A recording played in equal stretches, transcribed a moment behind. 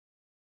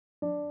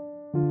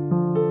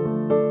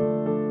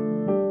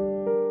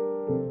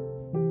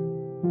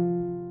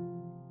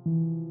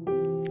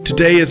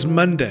Today is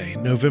Monday,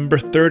 November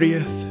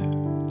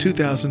 30th,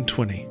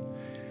 2020,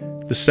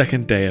 the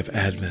second day of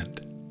Advent.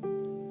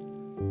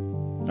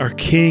 Our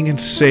King and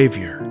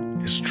Savior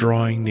is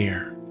drawing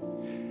near.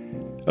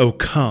 Oh,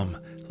 come,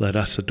 let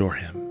us adore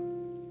him.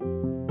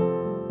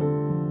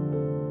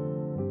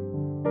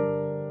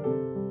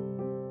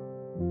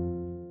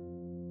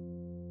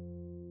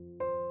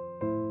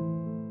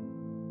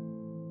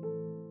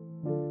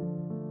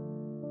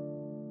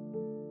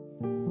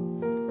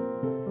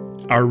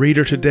 Our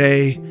reader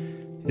today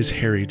is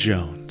Harry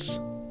Jones.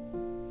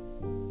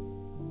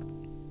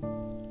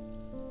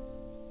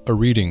 A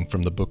reading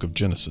from the book of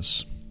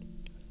Genesis.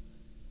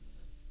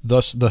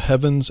 Thus the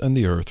heavens and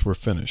the earth were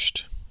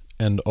finished,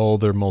 and all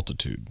their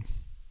multitude.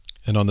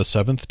 And on the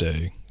seventh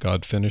day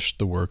God finished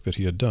the work that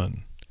he had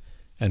done,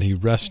 and he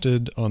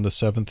rested on the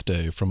seventh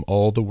day from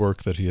all the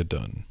work that he had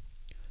done.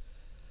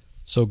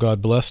 So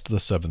God blessed the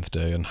seventh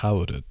day and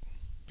hallowed it,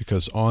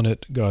 because on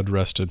it God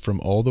rested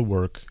from all the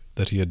work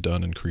that he had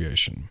done in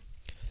creation.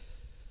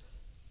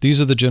 These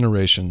are the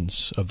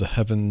generations of the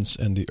heavens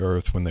and the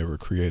earth when they were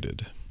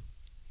created.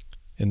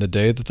 In the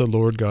day that the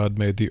Lord God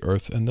made the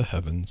earth and the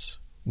heavens,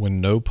 when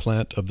no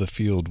plant of the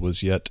field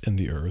was yet in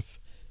the earth,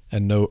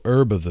 and no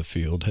herb of the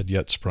field had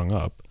yet sprung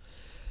up,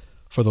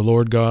 for the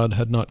Lord God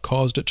had not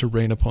caused it to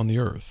rain upon the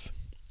earth,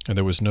 and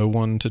there was no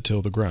one to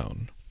till the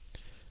ground.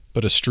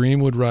 But a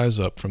stream would rise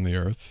up from the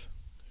earth,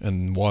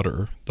 and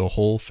water the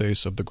whole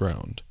face of the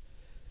ground.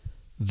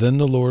 Then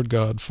the Lord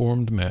God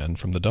formed man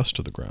from the dust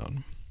of the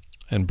ground,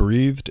 and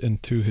breathed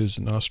into his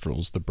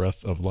nostrils the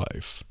breath of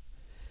life.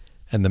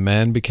 And the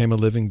man became a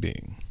living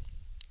being.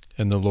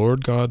 And the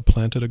Lord God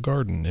planted a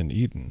garden in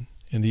Eden,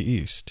 in the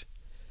east,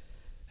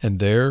 and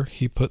there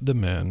he put the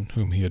man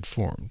whom he had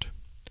formed.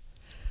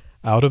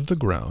 Out of the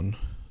ground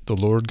the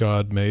Lord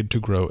God made to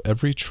grow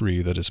every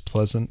tree that is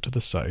pleasant to the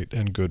sight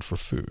and good for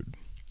food,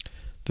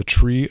 the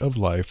tree of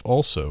life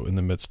also in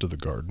the midst of the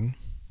garden,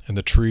 and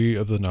the tree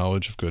of the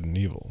knowledge of good and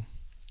evil.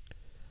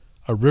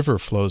 A river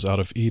flows out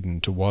of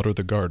Eden to water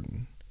the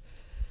garden,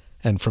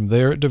 and from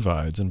there it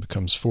divides and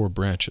becomes 4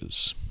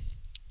 branches.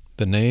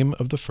 The name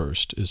of the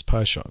first is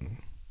Pishon.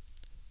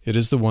 It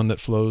is the one that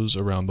flows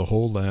around the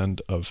whole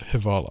land of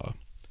Havilah,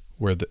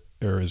 where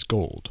there is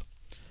gold.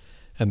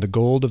 And the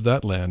gold of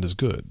that land is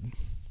good.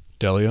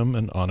 Bdellium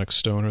and onyx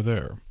stone are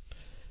there.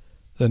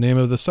 The name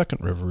of the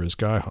second river is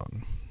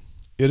Gihon.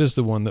 It is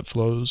the one that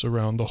flows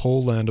around the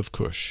whole land of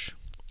Cush.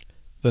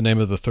 The name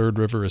of the third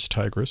river is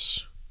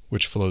Tigris,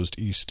 which flows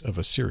east of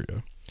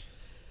Assyria,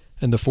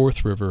 and the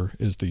fourth river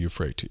is the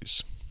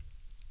Euphrates.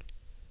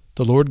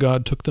 The Lord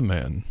God took the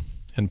man,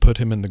 and put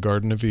him in the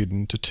Garden of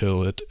Eden to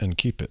till it and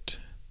keep it.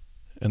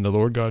 And the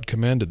Lord God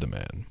commanded the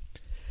man,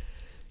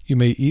 You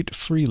may eat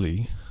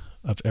freely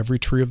of every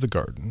tree of the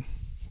garden,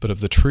 but of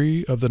the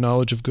tree of the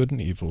knowledge of good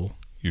and evil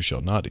you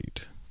shall not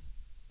eat,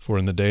 for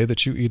in the day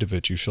that you eat of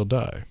it you shall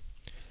die.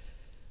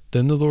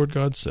 Then the Lord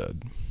God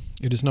said,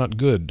 It is not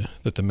good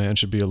that the man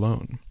should be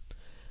alone.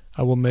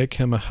 I will make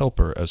him a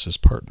helper as his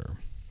partner.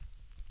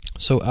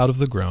 So out of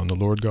the ground the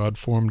Lord God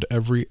formed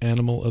every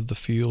animal of the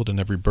field and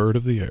every bird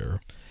of the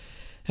air,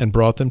 and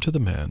brought them to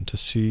the man to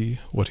see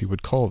what he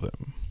would call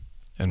them.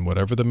 And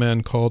whatever the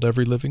man called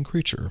every living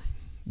creature,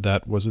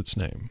 that was its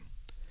name.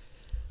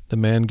 The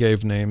man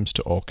gave names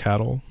to all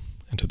cattle,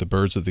 and to the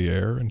birds of the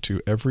air, and to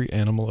every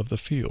animal of the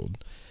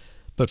field.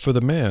 But for the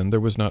man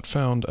there was not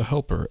found a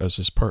helper as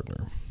his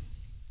partner.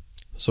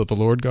 So the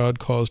Lord God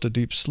caused a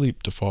deep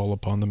sleep to fall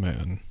upon the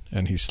man,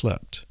 and he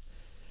slept.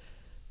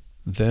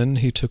 Then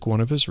he took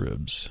one of his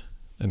ribs,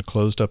 and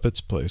closed up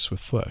its place with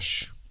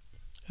flesh.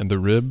 And the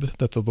rib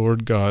that the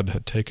Lord God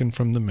had taken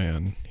from the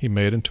man he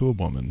made into a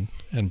woman,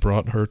 and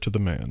brought her to the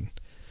man.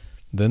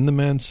 Then the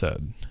man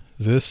said,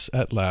 This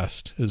at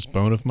last is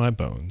bone of my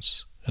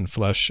bones, and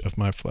flesh of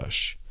my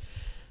flesh.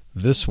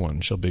 This one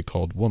shall be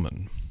called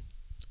woman,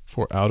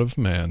 for out of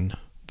man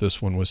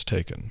this one was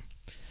taken.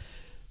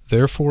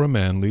 Therefore a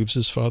man leaves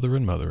his father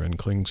and mother and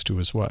clings to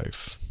his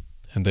wife,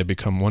 and they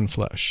become one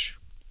flesh.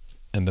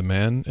 And the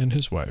man and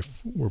his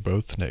wife were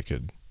both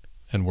naked,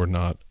 and were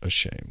not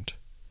ashamed.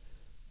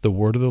 The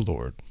word of the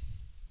Lord.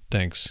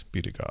 Thanks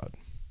be to God.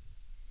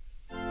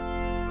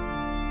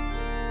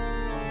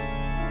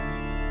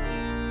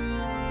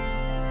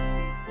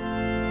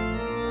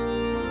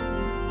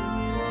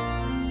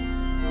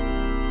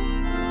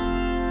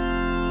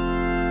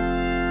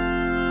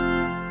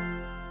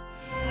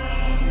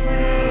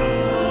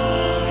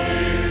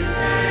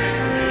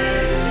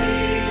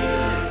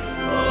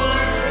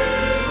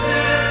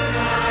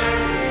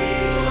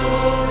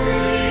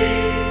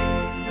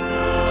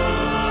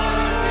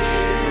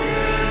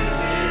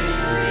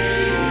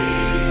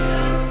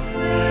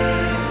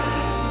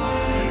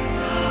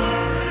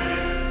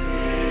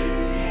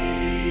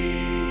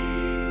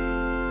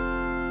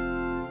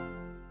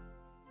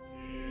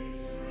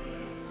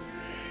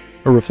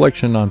 A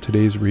reflection on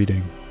today's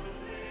reading.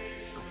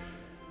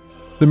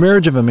 The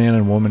marriage of a man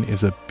and woman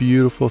is a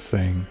beautiful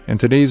thing, and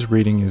today's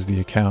reading is the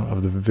account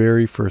of the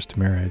very first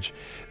marriage,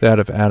 that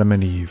of Adam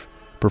and Eve,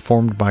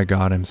 performed by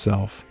God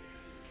Himself.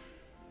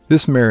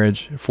 This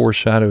marriage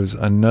foreshadows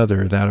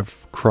another, that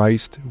of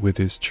Christ with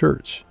his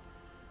church.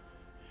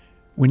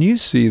 When you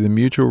see the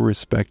mutual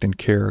respect and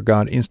care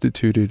God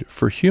instituted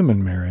for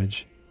human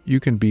marriage, you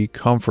can be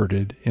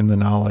comforted in the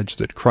knowledge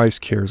that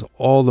Christ cares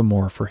all the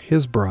more for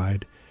his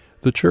bride,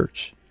 the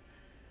church.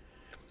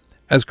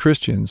 As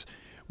Christians,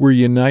 we're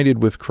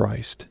united with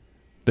Christ.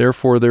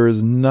 Therefore, there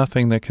is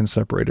nothing that can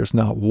separate us.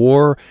 Not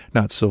war,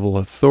 not civil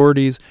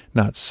authorities,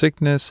 not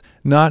sickness,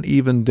 not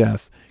even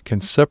death can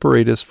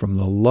separate us from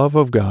the love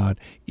of God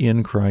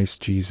in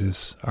Christ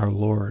Jesus our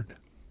Lord.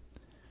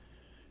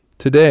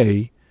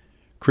 Today,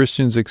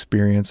 Christians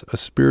experience a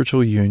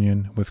spiritual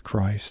union with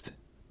Christ.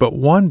 But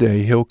one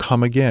day he'll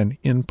come again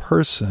in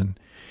person,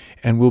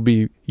 and we'll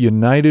be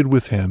united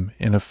with him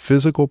in a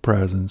physical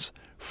presence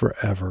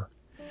forever.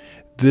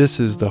 This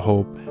is the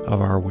hope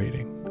of our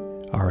waiting,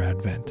 our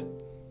Advent.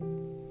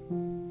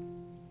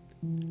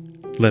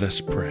 Let us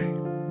pray.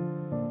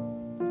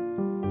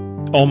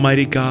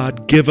 Almighty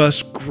God, give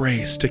us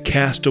grace to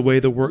cast away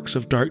the works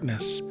of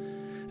darkness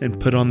and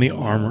put on the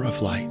armor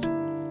of light.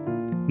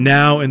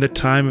 Now in the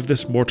time of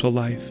this mortal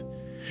life,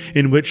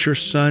 in which your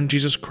Son,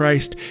 Jesus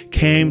Christ,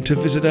 came to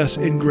visit us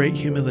in great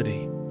humility,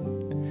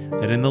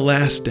 that in the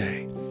last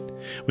day,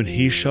 when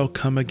he shall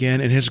come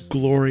again in his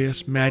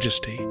glorious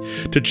majesty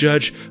to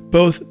judge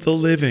both the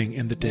living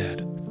and the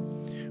dead,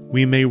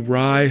 we may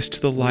rise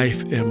to the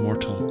life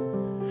immortal,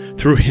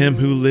 through him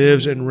who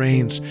lives and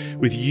reigns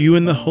with you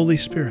in the Holy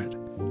Spirit,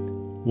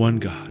 one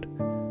God,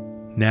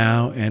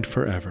 now and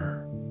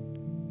forever.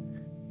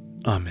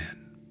 Amen.